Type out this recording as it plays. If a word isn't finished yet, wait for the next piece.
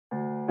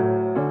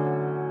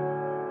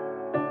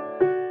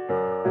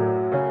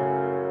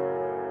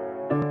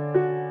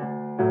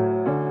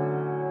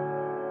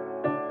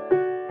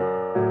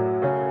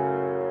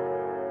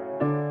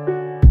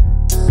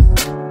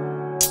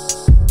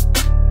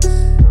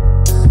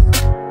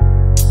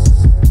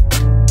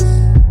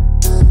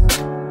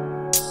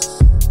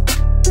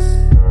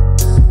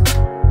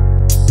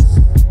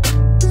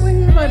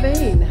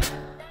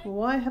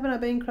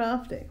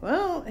crafting?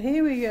 Well,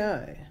 here we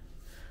go.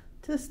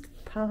 Just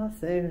past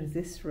there is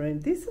this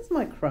room. This is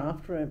my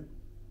craft room.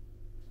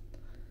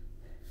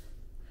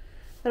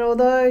 And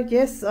although,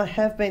 yes, I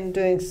have been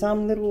doing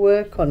some little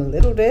work on a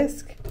little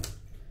desk,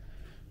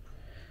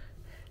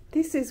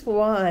 this is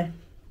why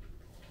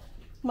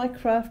my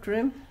craft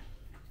room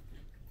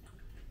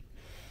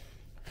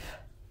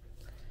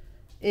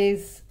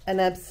is an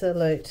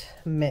absolute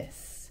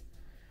mess.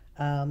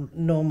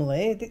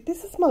 Normally,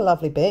 this is my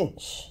lovely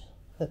bench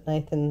that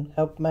Nathan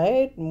helped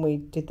made and we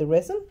did the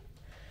resin.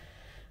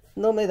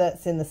 Normally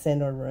that's in the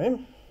centre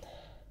room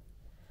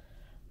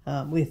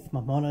with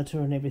my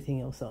monitor and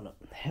everything else on it.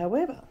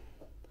 However,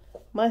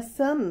 my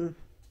son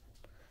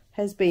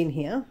has been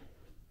here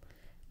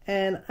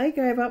and I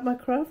gave up my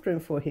craft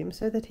room for him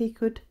so that he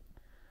could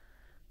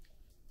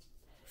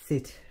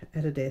sit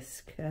at a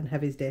desk and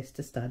have his desk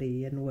to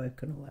study and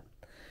work and all that.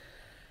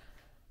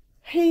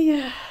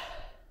 He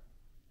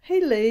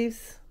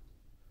leaves.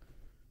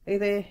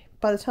 Either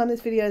by the time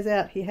this video is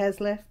out he has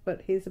left,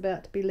 but he's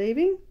about to be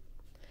leaving.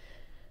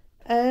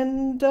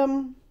 And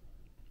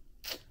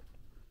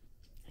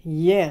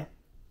yeah,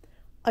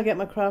 I get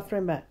my craft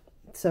room back.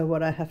 So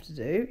what I have to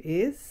do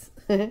is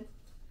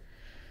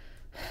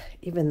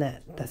even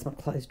that's my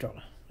clothes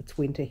dryer. It's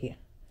winter here.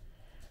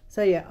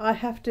 So yeah, I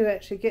have to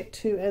actually get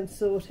to and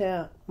sort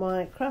out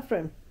my craft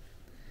room.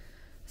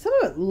 Some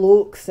of it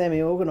looks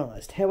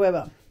semi-organised.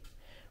 However,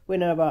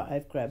 whenever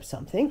I've grabbed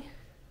something,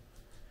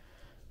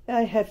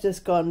 I have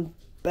just gone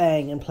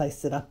bang and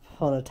placed it up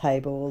on a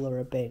table or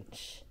a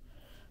bench.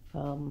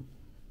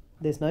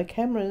 There's no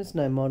cameras,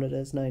 no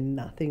monitors, no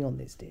nothing on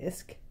this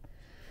desk.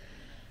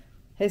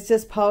 It's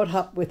just piled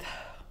up with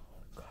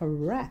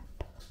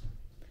crap.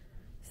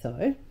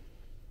 So,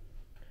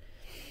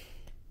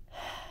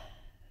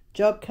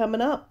 job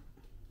coming up.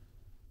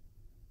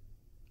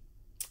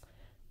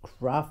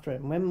 Craft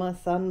room. When my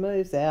son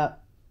moves out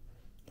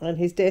and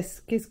his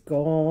desk is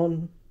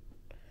gone,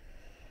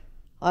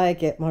 I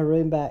get my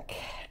room back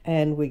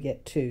and we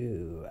get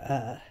to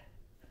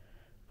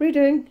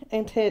redoing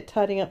and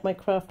tidying up my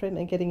craft room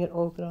and getting it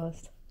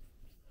organised.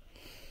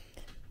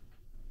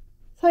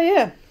 So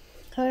yeah,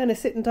 I only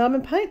sit and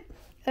diamond paint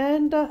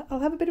and I'll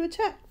have a bit of a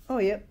chat. Oh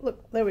yeah,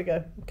 look, there we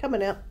go, I'm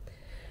coming out.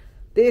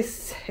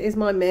 This is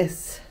my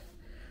mess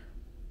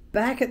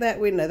back at that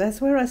window. That's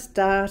where I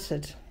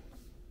started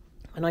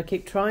and I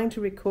keep trying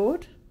to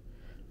record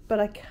but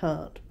I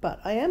can't.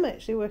 But I am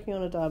actually working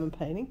on a diamond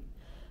painting.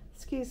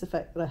 Excuse the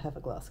fact that I have a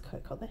glass of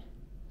Coke on there.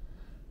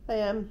 I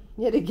am,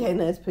 yet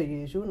again, as per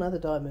usual, another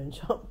DIYMoon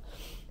Shop.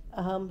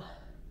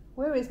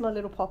 Where is my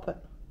little poppet?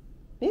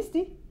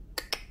 Misty?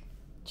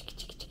 Chicky,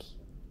 chicky, chicky.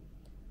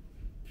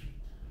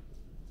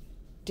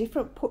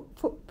 Different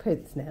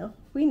footprints now.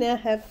 We now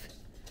have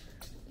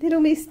little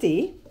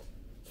Misty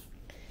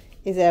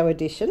is our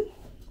addition.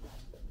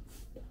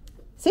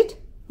 Sit,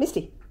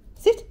 Misty,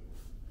 sit.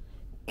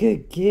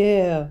 Good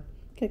girl.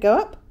 Can it go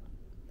up?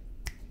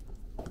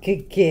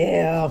 Good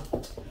girl.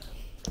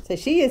 So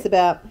she is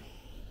about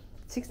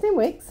 16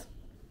 weeks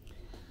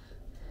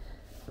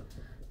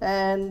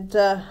and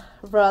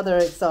rather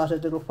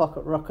excited little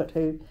pocket rocket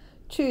who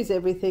chews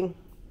everything,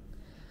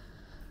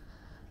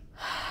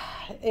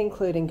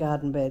 including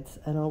garden beds.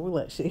 And I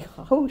will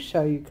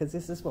show you, because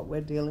this is what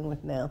we're dealing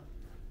with now.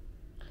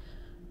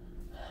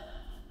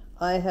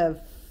 I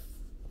have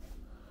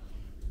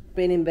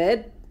been in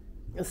bed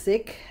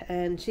sick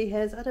and she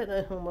has, I don't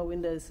know how my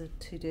windows are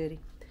too dirty,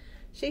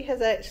 she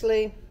has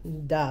actually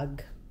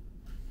dug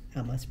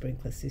out my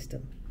sprinkler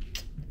system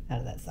out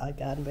of that side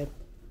garden bed.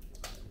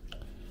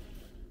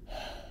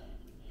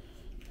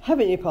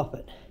 Haven't you,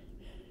 Poppet?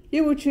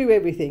 You will chew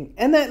everything.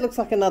 And that looks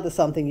like another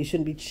something you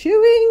shouldn't be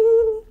chewing.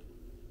 Oh,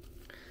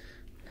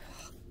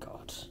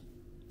 God.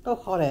 Oh,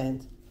 hot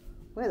hands.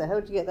 Where the hell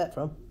did you get that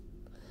from?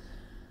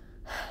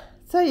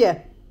 So, yeah.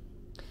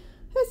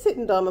 Let's sit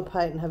and diamond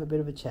paint and have a bit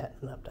of a chat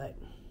and update.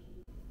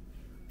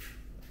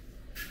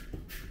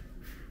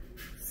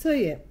 So,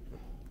 yeah.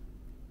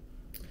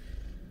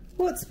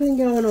 What's been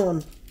going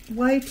on?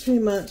 Way too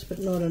much, but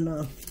not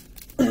enough.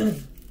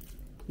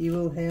 You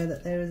will hear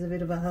that there is a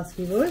bit of a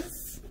husky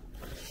voice.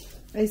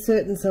 A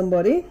certain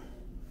somebody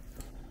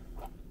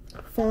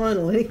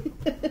finally,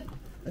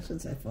 I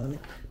shouldn't say finally,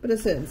 but a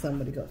certain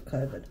somebody got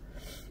COVID.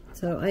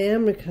 So I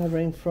am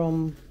recovering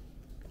from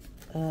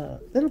a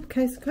little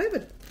case of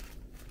COVID.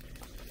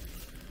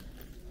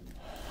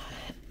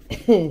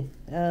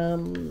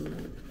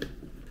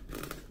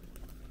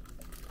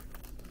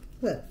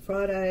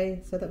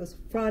 Friday, so that was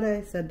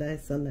Friday, Saturday,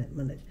 Sunday,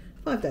 Monday,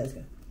 5 days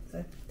ago.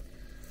 So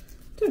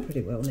doing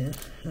pretty well now.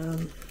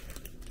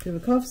 Bit of a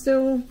cough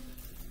still,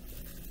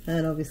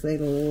 and obviously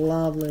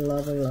lovely,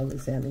 lovely, lovely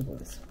sounding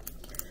voice.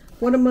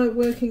 What am I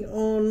working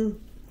on?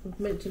 I've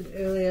mentioned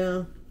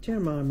earlier,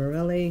 Jeremiah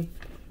Morelli,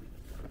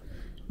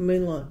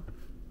 Moonlight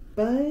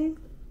Bay,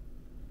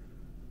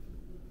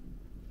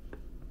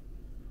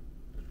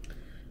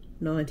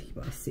 90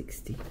 by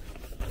 60.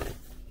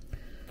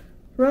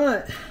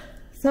 Right,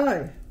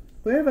 so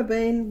where have I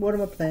been? What are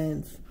my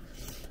plans?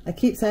 I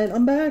keep saying,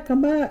 I'm back,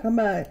 I'm back, I'm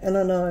back, and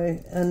I know,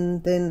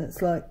 and then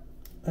it's like,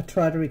 I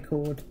try to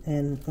record,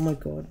 and oh my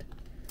God,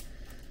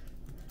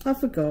 I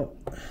forgot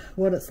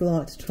what it's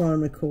like to try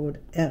and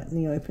record out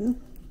in the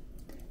open,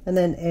 and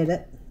then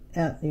edit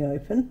out in the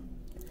open.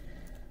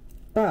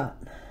 But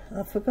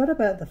I forgot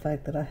about the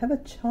fact that I have a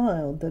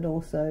child that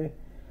also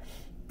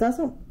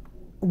doesn't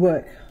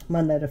work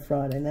Monday to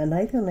Friday. Now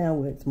Nathan now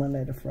works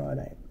Monday to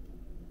Friday,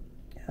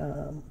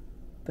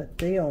 but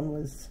Dion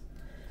was,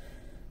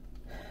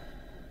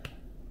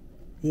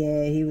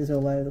 yeah, he was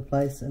all over the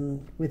place,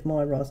 and with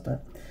my roster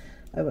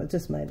I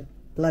just made it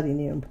bloody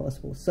near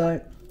impossible.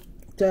 So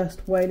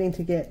just waiting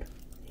to get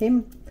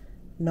him,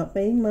 not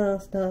being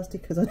mask nasty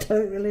because I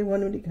don't really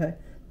want him to go,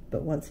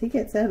 but once he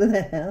gets out of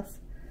the house,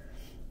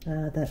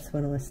 that's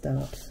when I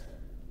start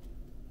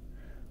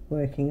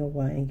working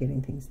away and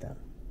getting things done.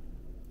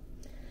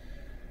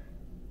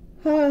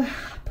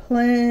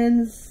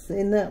 Plans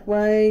in that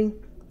way,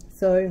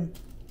 so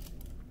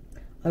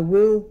I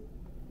will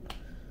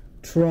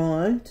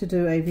try to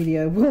do a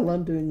video while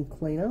I'm doing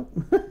cleanup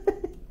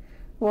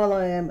while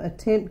I am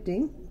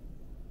attempting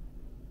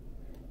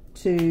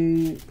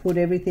to put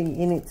everything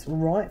in its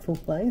rightful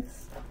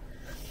place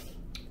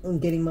and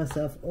getting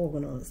myself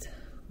organized.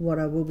 What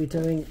I will be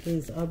doing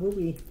is I will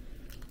be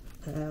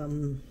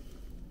how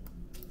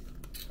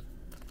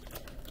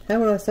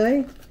would I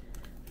say,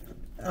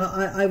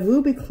 I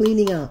will be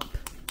cleaning up.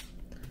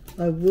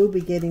 I will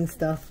be getting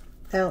stuff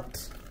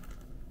out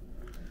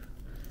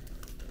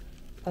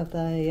of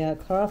the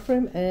craft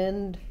room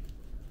and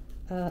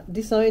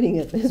disowning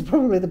it is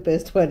probably the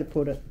best way to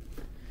put it.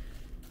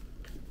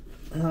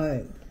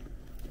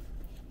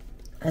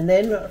 And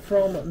then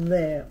from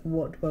there,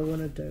 what do I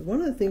want to do?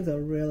 One of the things I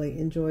really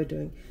enjoy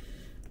doing,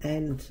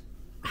 and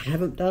I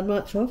haven't done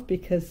much of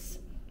because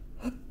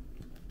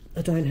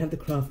I don't have the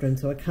craft room,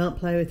 so I can't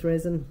play with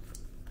resin.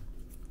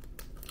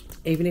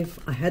 Even if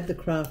I had the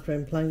craft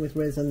room playing with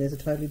resin, there's a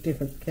totally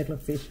different kettle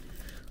of fish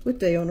with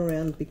Dion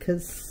around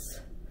because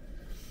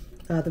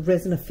the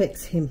resin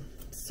affects him.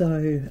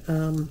 So,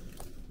 so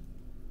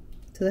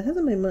there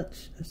hasn't been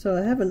much. So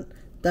I haven't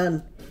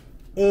done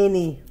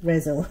any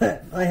resin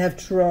work. I have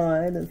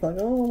tried. It's like,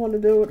 oh, I want to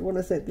do it. I want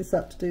to set this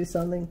up to do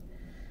something,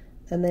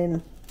 and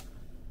then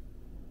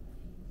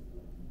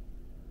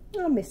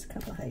I missed a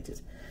couple of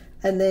haters,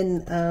 and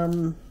then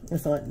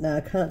it's like, no,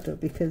 I can't do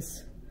it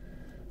because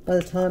by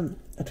the time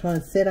I try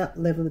and set up,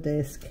 level the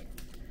desk,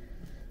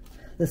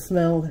 the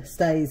smell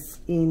stays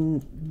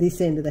in this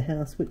end of the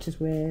house, which is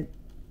where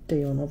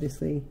Dion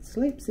obviously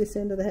sleeps, this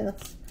end of the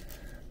house.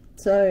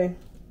 So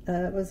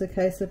it was a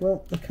case of,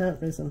 well, I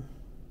can't resin.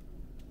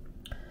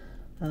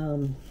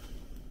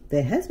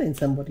 There has been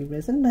somebody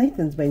resin.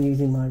 Nathan's been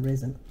using my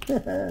resin.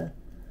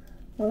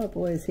 Oh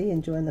boy, is he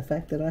enjoying the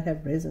fact that I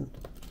have resin.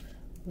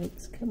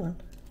 Oops, come on.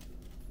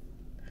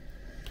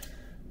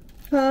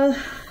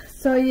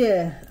 So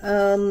yeah,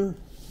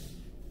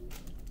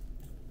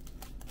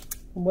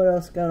 what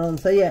else going on?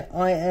 So yeah,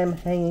 I am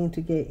hanging to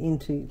get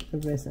into the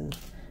resin.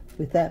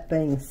 With that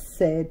being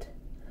said,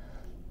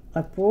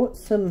 I brought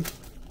some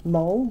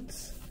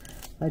molds.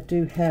 I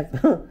do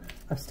have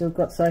I've still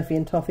got Sophie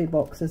and Toffee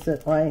boxes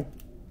that I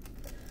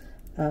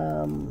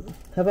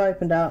have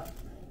opened up.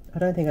 I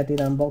don't think I did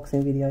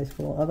unboxing videos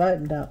for. I've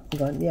opened up and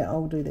gone, yeah,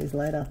 I'll do these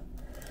later.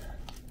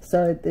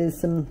 So there's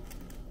some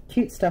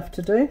cute stuff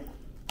to do.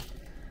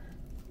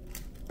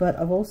 But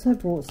I've also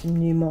brought some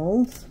new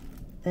molds,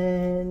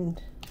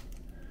 and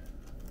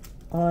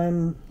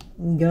I'm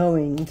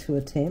going to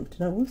attempt,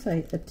 and I will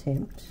say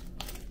attempt,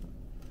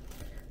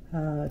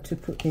 to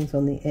put things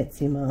on the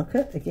Etsy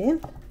market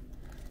again.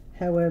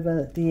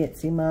 However, the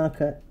Etsy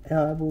market,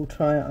 I will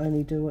try to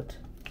only do it.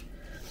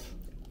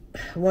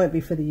 It won't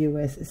be for the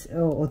US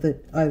or the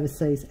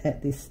overseas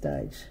at this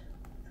stage.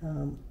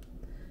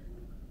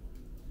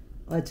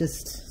 I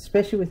just,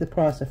 especially with the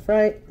price of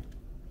freight,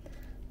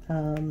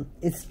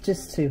 it's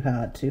just too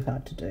hard to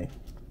do.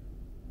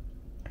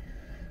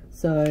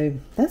 So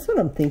that's what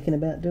I'm thinking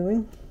about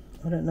doing.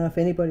 I don't know if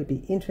anybody would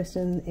be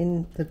interested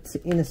in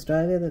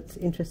Australia that's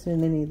interested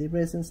in any of the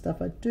resin stuff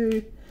I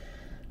do.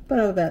 But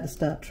I'm about to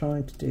start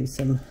trying to do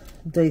some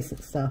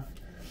decent stuff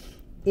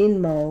in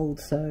mold.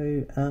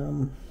 So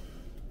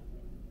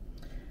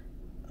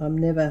I'm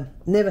never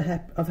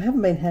happy. I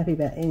haven't been happy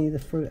about any of the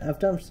fruit. I've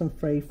done some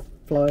free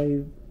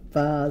flow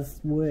vase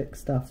work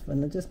stuff,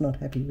 and I'm just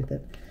not happy with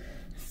it.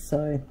 So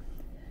I'm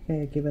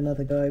going to give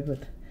another go.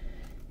 But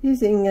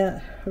using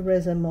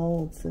resin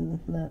molds and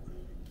that.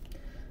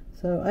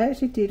 So I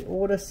actually did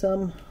order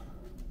some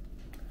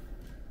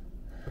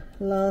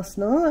last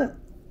night.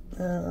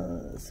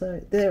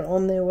 So they're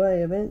on their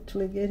way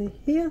eventually getting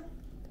here,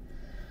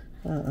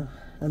 and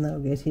they'll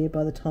get here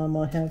by the time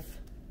I have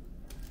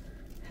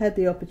had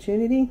the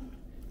opportunity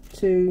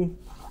to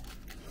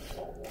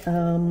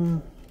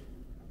clean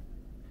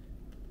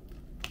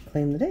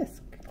the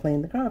desk,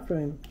 clean the craft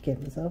room, get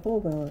myself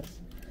organised.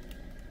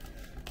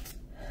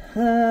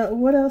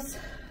 What else?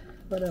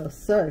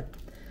 So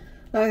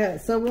okay,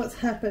 so what's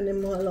happened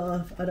in my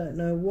life? I don't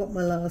know what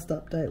my last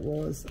update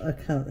was. I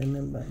can't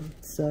remember.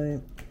 So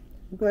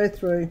go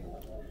through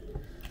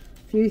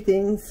a few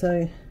things.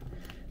 So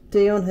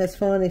Dion has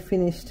finally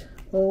finished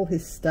all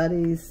his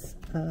studies.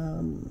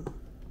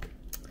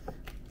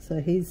 So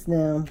he's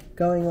now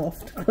going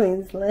off to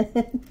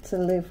Queensland to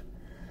live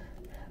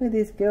with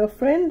his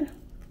girlfriend.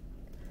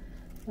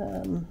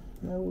 I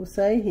will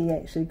say he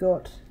actually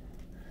got,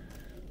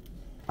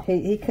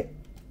 he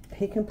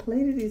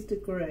completed his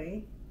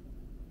degree.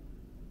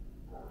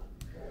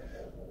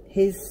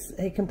 He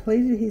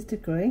completed his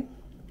degree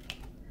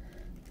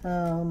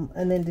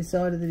and then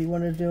decided that he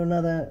wanted to do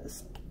another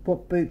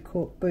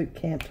boot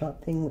camp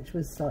type thing, which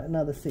was like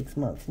another 6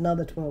 months,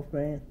 another 12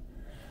 grand,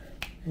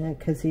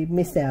 because he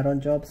missed out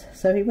on jobs.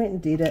 So he went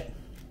and did it,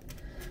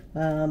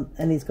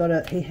 and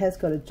he has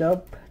got a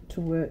job to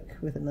work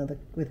with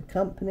a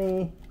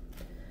company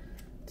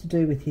to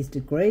do with his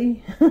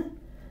degree,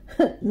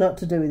 not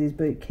to do with his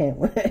boot camp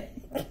work.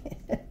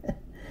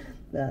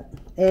 But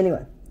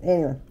anyway,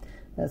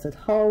 that's a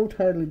whole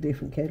totally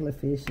different kettle of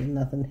fish and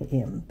nothing to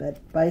him. But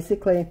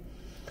basically,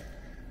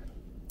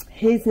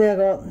 he's now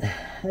got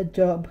a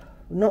job.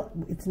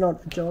 It's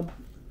not a job.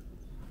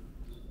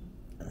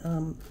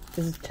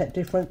 There's a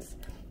difference.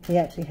 He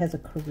actually has a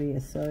career.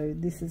 So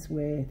this is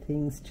where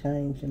things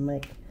change and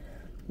make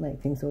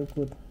things all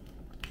good.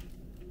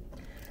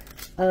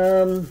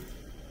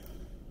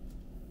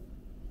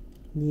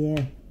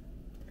 Yeah.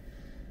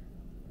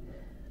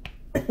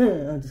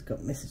 I just got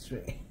a message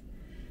through.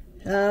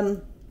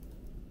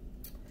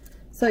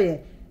 So yeah,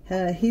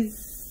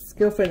 his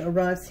girlfriend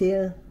arrives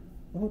here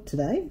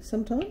today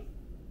sometime,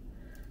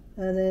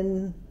 and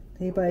then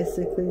he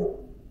basically,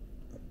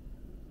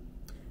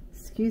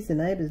 excuse the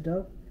neighbour's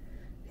dog,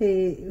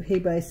 he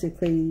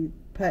basically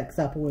packs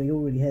up, or he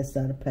already has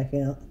started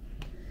packing up,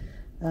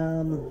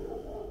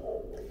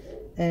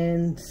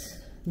 and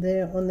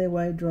they're on their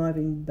way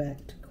driving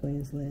back to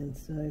Queensland.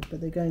 So,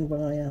 but they're going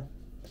via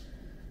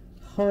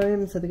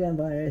home, so they're going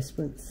via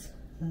Esperance,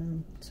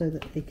 so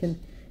that he can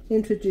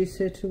introduce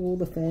her to all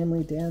the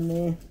family down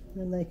there,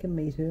 and they can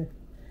meet her,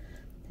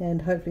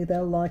 and hopefully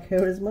they'll like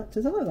her as much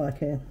as I like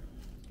her.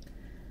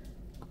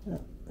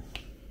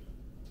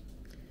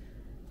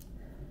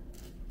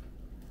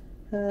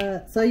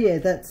 So yeah,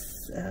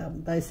 that's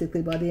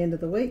basically by the end of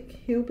the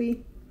week he'll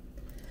be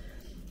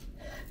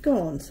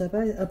gone. So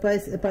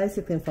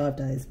basically in 5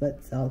 days,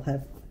 but I'll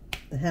have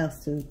the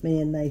house to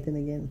me and Nathan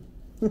again.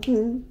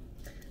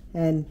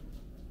 And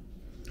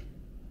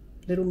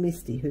little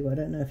Misty, who I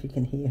don't know if you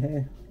can hear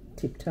her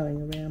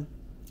tiptoeing around.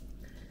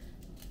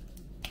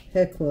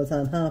 Her claws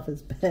aren't half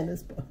as bad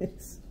as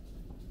boys.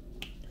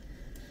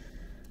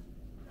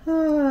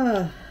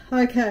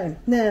 Okay,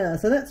 now,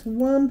 so that's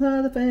one part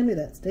of the family.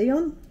 That's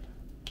Dion.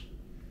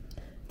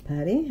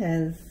 Patty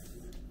has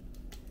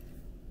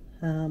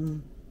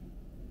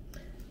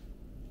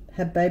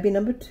had baby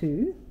number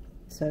 2,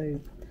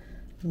 so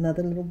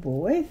another little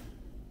boy.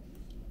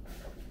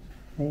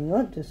 Hang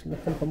on, just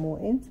looking for more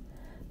ends.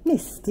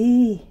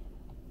 Misty,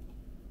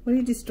 what are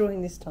you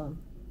destroying this time?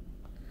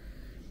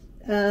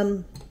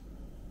 So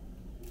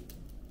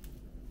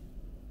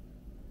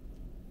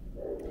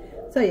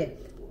yeah,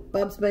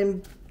 Bub's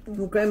been,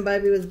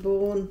 grandbaby was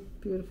born,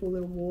 beautiful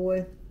little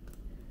boy.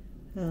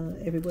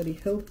 Everybody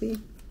healthy.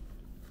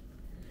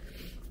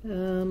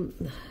 So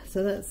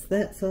that's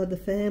that side of the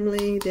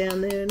family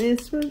down there in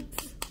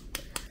Esperance.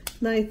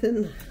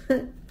 Nathan,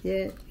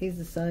 yeah, he's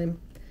the same.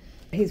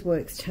 His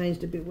work's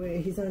changed a bit, where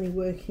he's only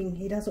working,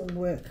 he doesn't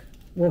work,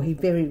 well, he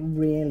very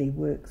rarely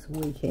works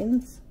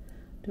weekends.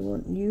 Do I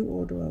want you,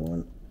 or do I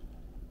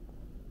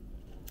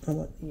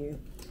want you?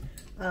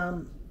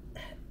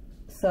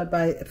 So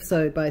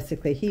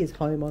basically he is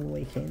home on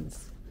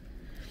weekends.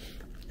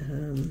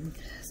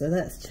 So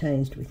that's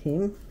changed with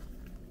him.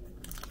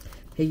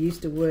 He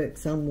used to work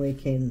some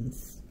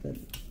weekends, but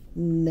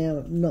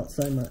now not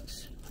so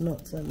much.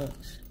 Not so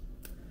much.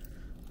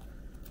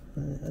 I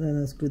don't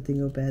know if it's a good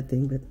thing or a bad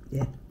thing, but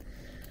yeah.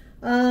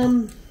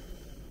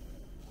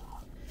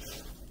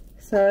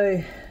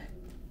 So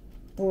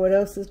what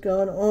else has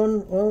gone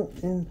on? Well,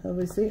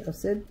 obviously I've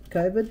said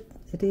COVID.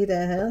 It hit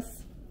our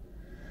house.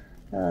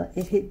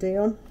 It hit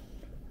Dion.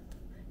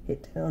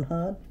 Hit Dion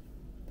hard.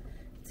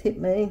 It's hit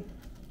me.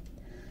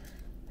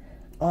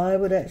 I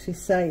would actually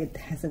say it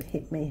hasn't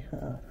hit me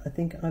hard. I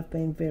think I've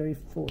been very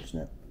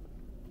fortunate.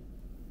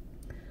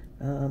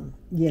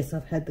 Yes,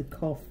 I've had the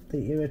cough,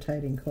 the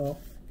irritating cough.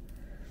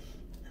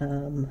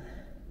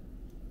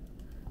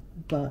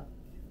 But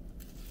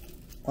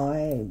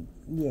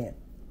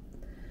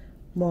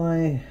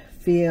my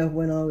fear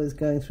when I was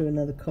going through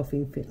another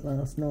coughing fit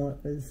last night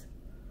was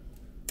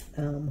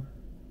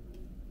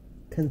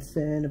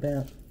concern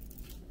about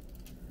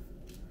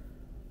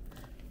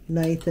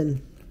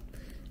Nathan.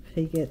 If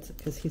he gets it,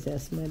 because he's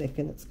asthmatic,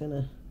 and it's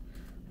gonna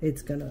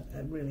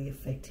really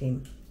affect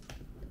him.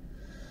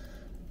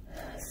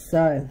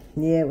 So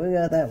yeah, we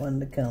got that one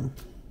to come.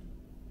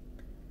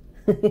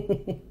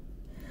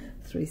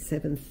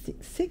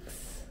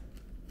 3766.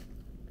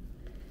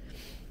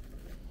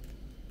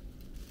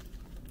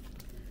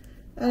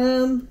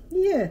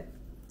 Yeah,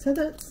 so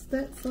that's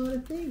that side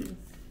of things.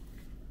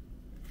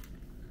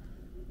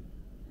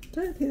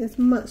 don't think there's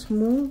much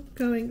more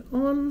going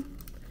on.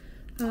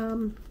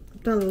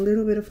 I've done a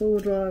little bit of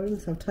forward driving,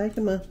 so I've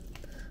taken my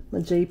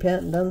Jeep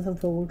out and done some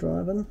forward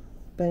driving.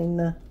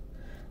 Been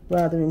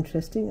rather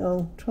interesting.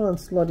 I'll try and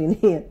slot in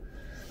here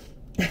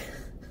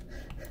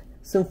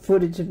some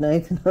footage of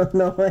Nathan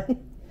on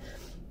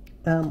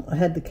I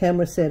had the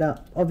camera set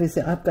up.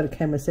 Obviously I've got a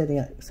camera set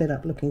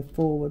up looking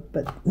forward,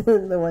 but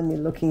the one you're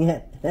looking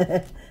at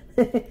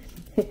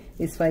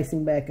is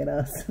facing back at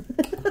us.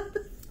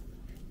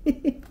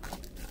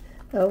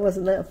 Oh,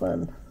 wasn't that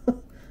fun?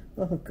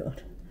 Oh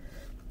God.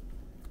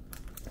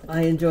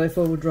 I enjoy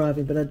forward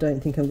driving, but I don't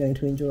think I'm going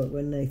to enjoy it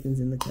when Nathan's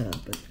in the car.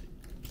 But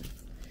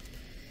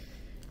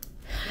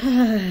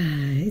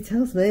he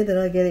tells me that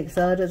I get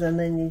excited, and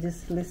then you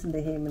just listen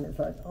to him and it's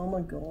like, oh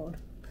my God.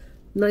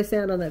 No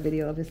sound on that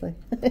video, obviously.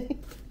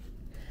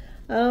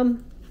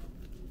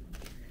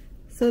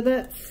 So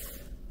that's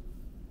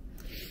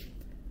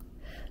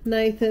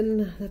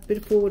Nathan, a bit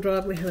of forward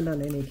drive. We haven't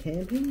done any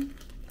camping.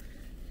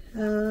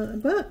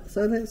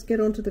 So let's get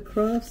on to the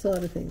craft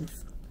side of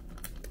things.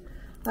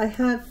 I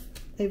have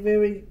a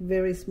very,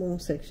 very small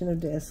section of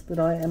desk that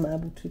I am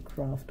able to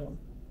craft on.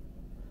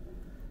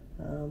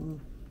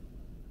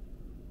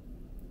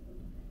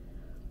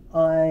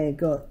 I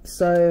got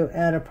so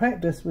out of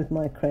practice with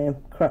my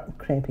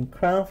cramping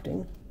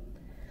crafting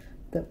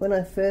that when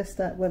I first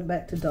went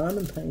back to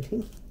diamond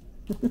painting,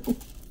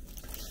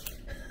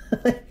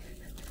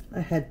 I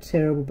had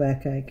terrible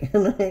backache,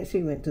 and I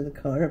actually went to the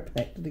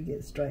chiropractor to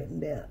get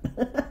straightened out.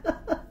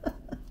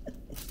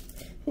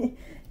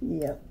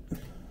 Yep.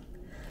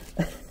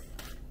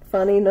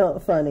 Funny,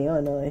 not funny, I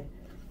know.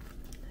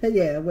 But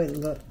yeah, I went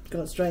and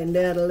got straightened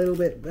out a little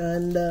bit,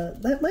 and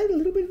that made a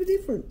little bit of a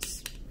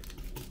difference.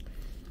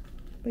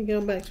 Been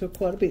going back to it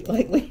quite a bit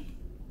lately.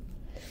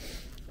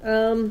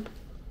 So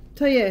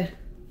yeah.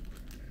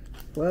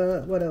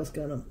 Well, what else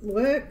going on?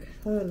 Work.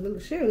 I'll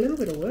share a little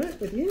bit of work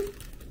with you.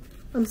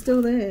 I'm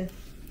still there.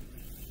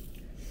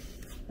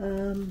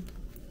 And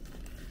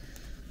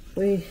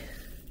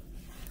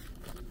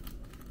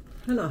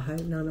I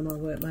hope none of my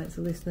workmates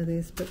will listen to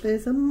this, but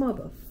there's a mob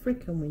of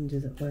frickin'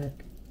 whingers at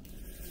work.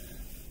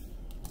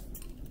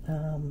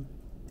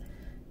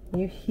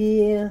 You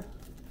hear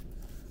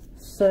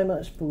so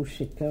much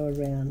bullshit go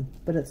around,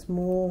 but it's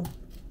more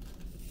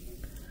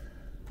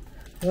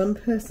one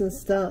person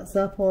starts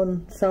up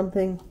on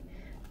something,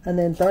 and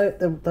then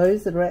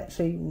those that are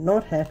actually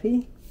not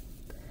happy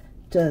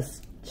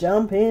just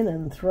jump in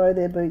and throw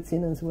their boots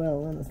in as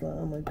well, and it's like,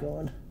 oh my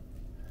God.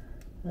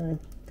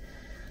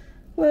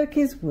 Work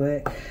is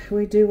work.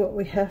 We do what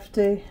we have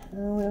to.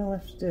 We all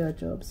have to do our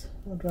jobs.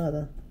 I'd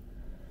rather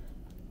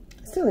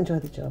still enjoy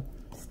the job.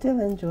 Still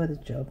enjoy the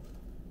job.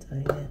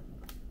 So yeah,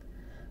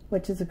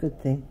 which is a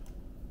good thing.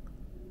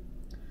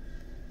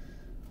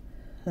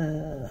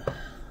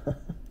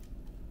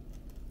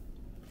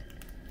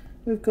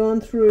 We've gone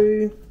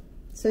through,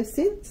 so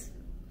since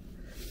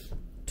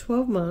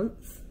 12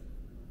 months,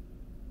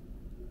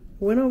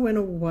 when I went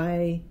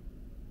away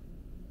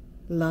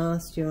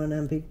last year on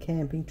a big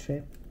camping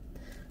trip,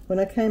 when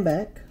I came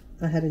back,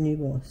 I had a new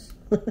boss.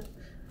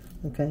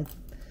 Okay,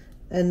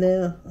 and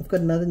now I've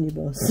got another new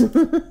boss.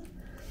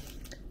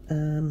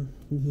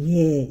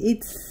 Yeah,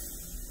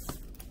 it's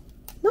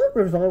not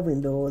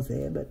revolving doors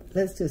there, but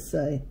let's just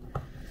say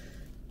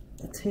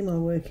the team I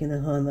work in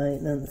are high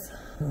maintenance.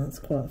 Oh, it's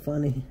quite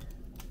funny.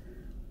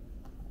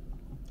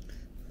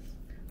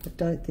 I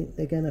don't think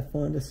they're going to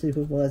find a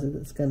supervisor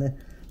that's going to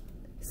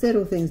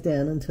settle things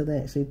down until they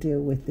actually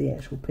deal with the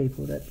actual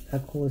people that are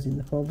causing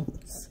the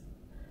problems.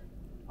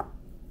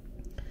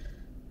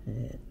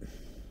 Yeah.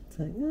 It's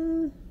like,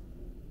 oh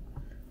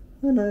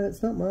no,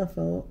 it's not my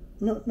fault.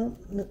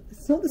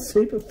 It's not the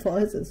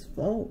supervisor's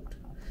fault.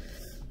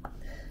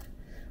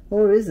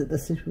 Or is it the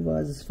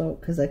supervisor's fault?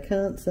 Because I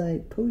can't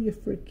say, pull your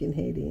freaking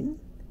head in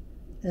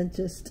and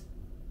just,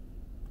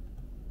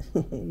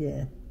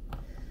 yeah.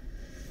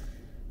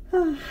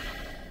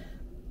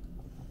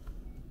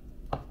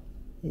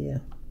 Yeah.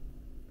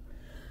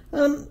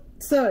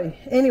 So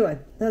anyway,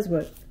 that's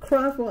work.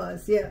 Craft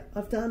wise, yeah,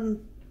 I've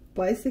been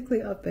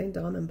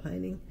diamond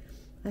painting.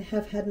 I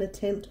have had an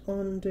attempt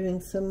on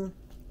doing some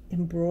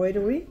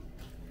embroidery,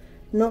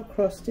 not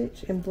cross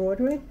stitch,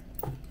 embroidery.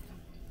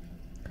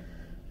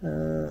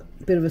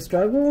 Bit of a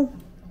struggle.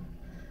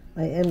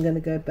 I am going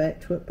to go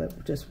back to it,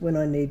 but just when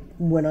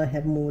I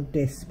have more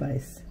desk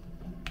space.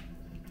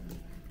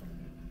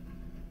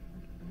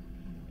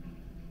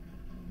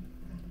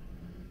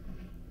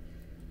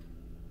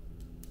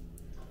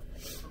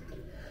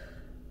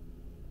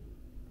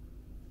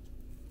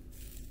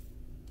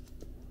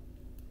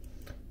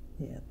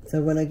 Yeah,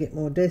 so when I get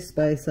more desk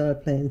space, I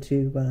plan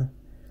to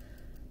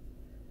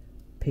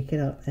pick it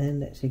up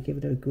and actually give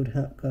it a good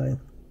hard go,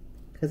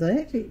 because I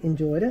actually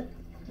enjoyed it.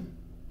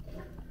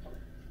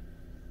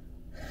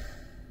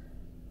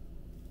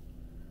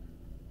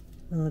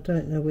 I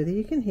don't know whether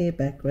you can hear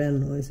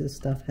background noises,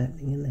 stuff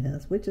happening in the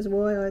house, which is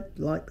why I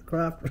like the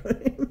craft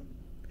room.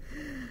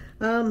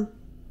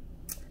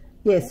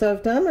 Yeah, so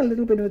I've done a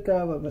little bit of a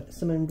go of it,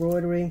 some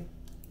embroidery.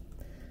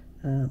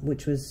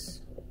 which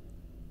was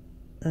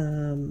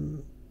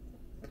embroidery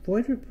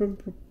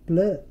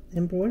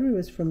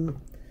was from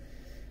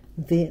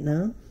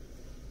Vietnam,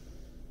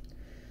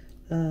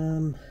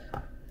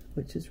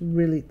 which is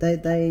really, they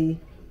they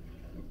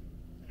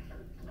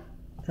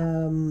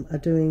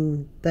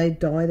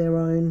dye their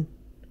own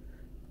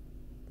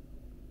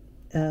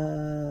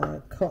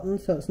cotton,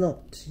 so it's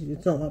not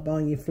like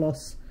buying your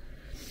floss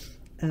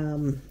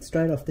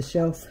straight off the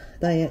shelf.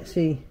 They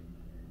actually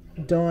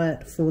dye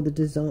it for the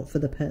design, for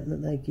the pattern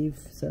that they give.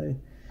 So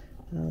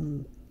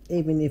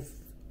even if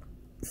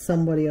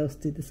somebody else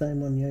did the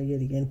same one,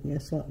 yet again,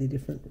 slightly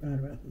different,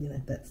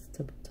 right, that's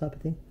the type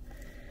of thing.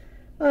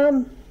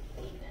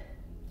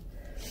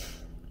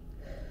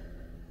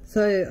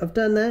 So I've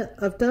done that.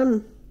 I've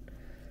done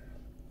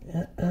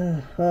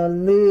a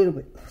little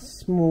bit,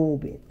 small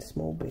bit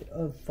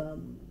of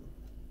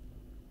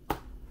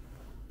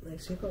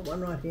actually I've got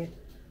one right here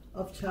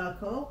of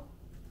charcoal.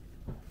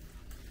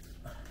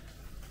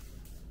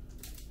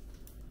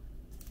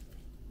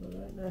 I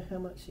don't know how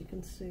much you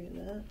can see in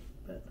that,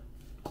 but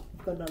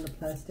I've got it under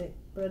plastic.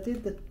 But I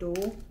did the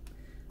door,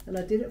 and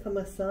I did it for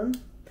my son.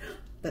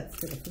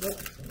 That's it, I forgot.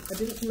 I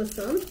did it for my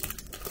son,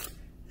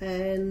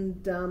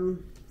 and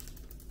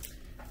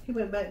he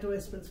went back to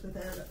Westminster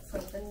without it,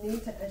 so I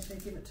need to actually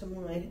give it to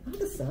my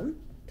other son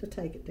to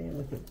take it down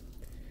with him.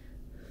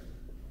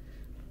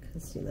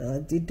 Because, I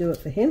did do it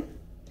for him,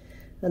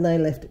 and they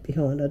left it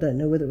behind. I don't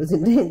know whether it was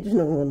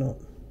intentional or not.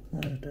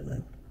 I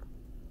don't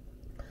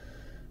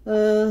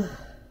know.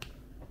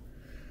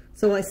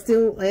 So I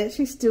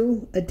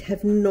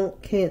have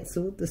not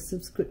cancelled the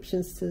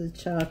subscriptions to the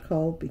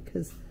charcoal,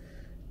 because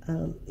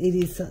it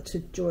is such a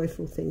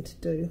joyful thing to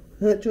do.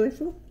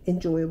 Joyful?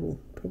 Enjoyable.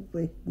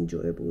 Probably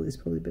enjoyable is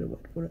probably a better way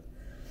to put it.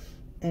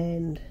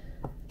 And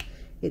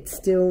it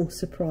still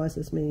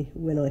surprises me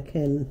when I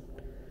can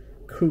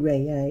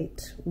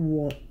create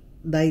what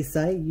they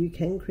say you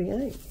can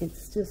create.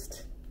 It's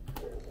just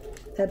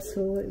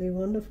absolutely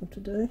wonderful to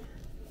do.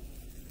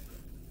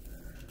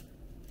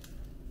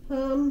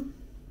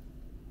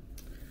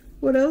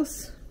 What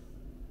else?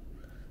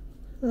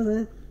 I don't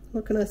know.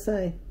 What can I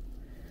say?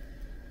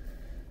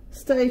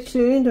 Stay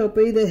tuned. I'll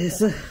be there.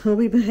 So I'll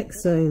be back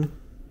soon.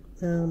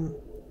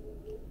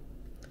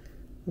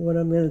 What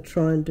I'm going to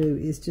try and do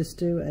is just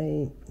do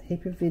a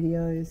heap of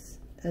videos,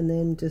 and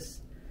then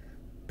just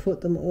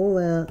put them all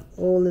out,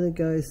 all in a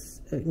go.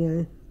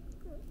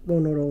 Well,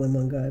 not all in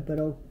one go, but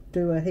I'll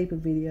do a heap of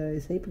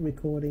videos, heap of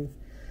recordings,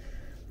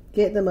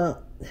 get them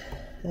up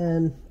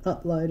and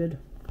uploaded.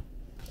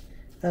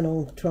 And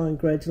I'll try and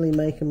gradually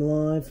make them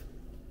live,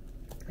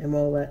 and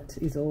while that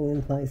is all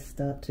in place,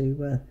 start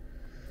to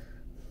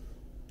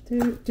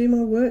do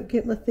my work,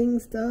 get my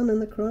things done in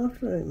the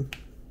craft room,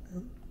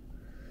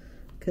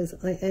 because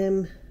I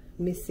am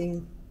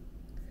missing,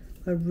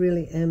 I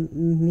really am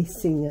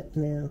missing it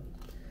now.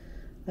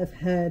 I've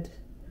had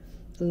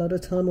a lot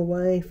of time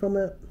away from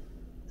it.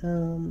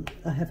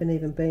 I haven't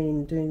even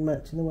been doing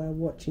much in the way of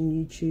watching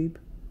YouTube,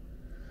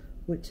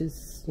 which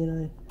is,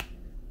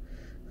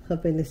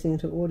 I've been listening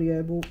to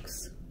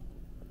audiobooks.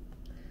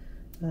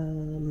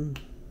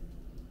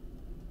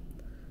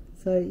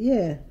 So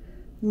yeah,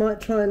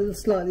 might try a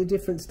slightly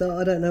different style.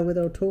 I don't know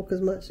whether I'll talk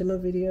as much in my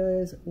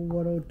videos or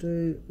what I'll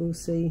do. We'll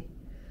see.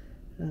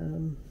 I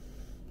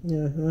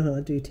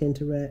do tend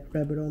to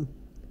rabbit on.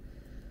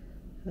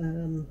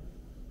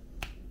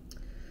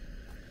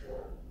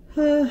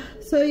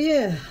 So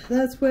yeah,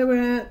 that's where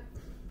we're at.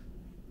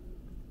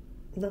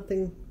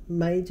 Nothing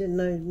major,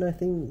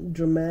 nothing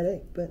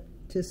dramatic, but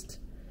just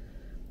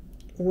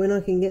when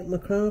I can get my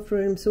craft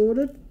room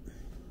sorted,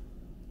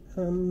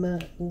 I'm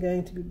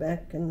going to be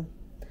back and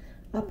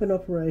up and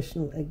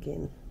operational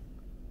again.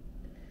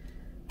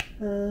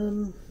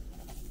 Then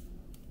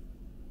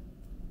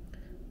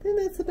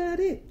that's about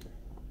it.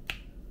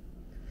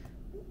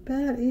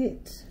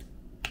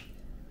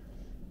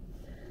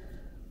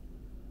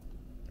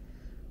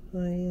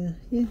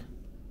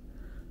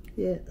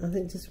 Yeah, I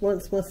think just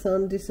once my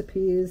son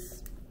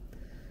disappears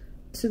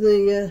to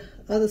the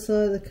other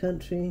side of the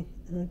country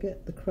and I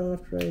get the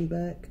craft room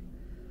back,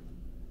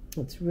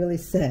 it's really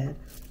sad.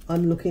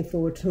 I'm looking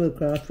forward to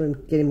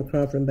getting my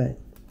craft room back,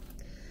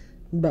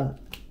 but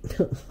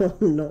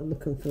I'm not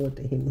looking forward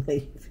to him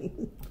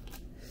leaving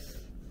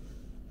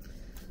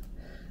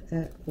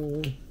at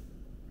all.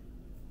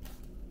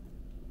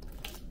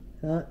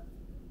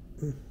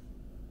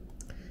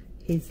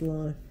 His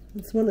life.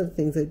 It's one of the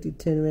things I did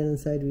turn around and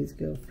say to his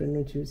girlfriend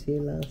when she was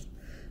here last.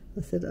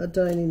 I said, I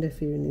don't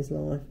interfere in his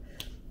life.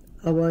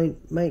 I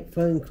won't make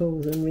phone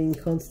calls and ring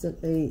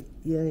constantly.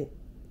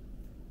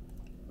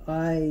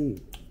 I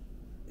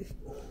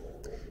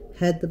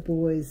had the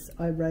boys,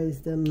 I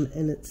raised them,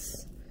 and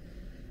it's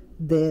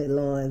their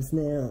lives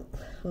now.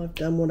 I've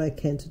done what I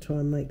can to try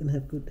and make them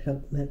help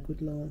them have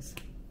good lives.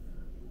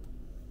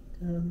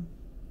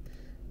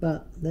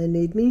 But they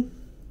need me.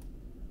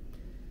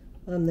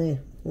 I'm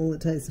there. All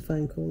it takes is a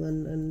phone call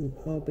and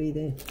I'll be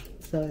there.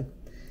 So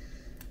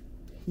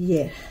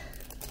yeah,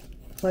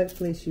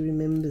 hopefully she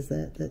remembers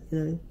that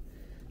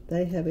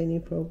they have any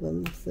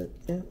problems, that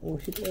all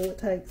it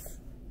takes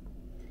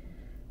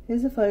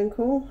is a phone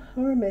call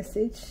or a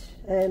message,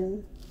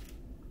 and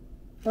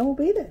I will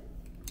be there.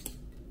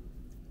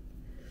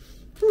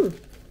 So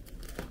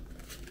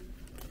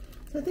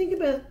I think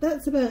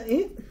that's about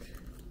it.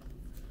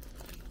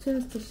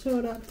 Just a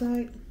short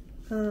update.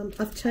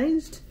 I've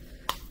changed.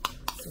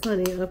 It's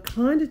funny, I've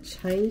kind of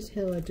changed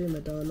how I do my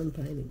diamond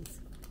paintings.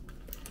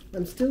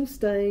 I'm still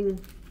staying.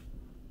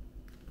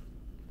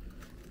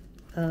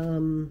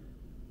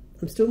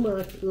 I'm still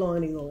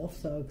lining off,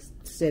 so I'm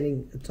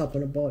setting a top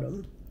and a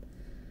bottom.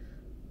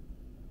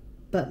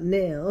 But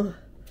now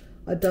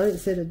I don't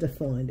set a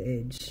defined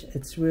edge.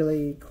 It's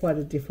really quite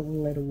a different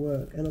way to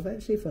work, and I've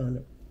actually found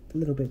it a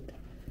little bit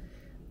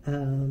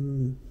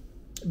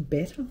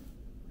better.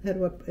 How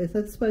do I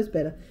suppose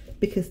better,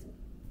 because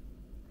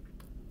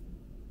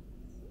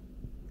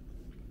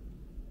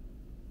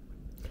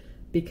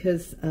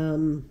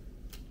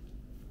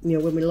you know,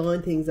 when we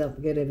line things up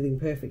and get everything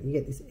perfect, you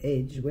get this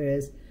edge,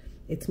 whereas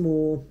it's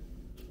more,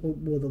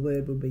 well, the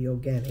word would be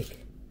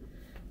organic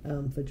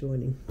for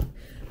joining.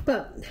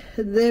 But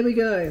there we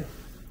go.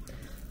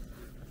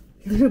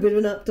 A little bit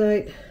of an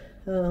update.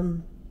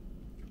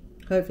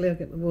 Hopefully I'll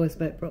get my voice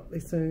back properly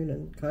soon,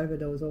 and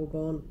COVID was all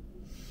gone.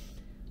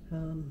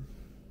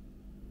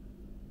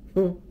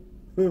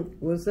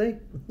 We'll see.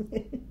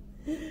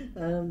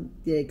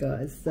 Yeah,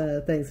 guys,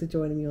 thanks for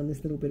joining me on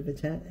this little bit of a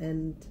chat,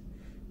 and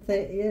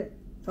yeah,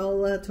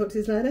 I'll talk to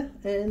you later,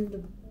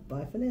 and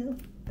bye for now.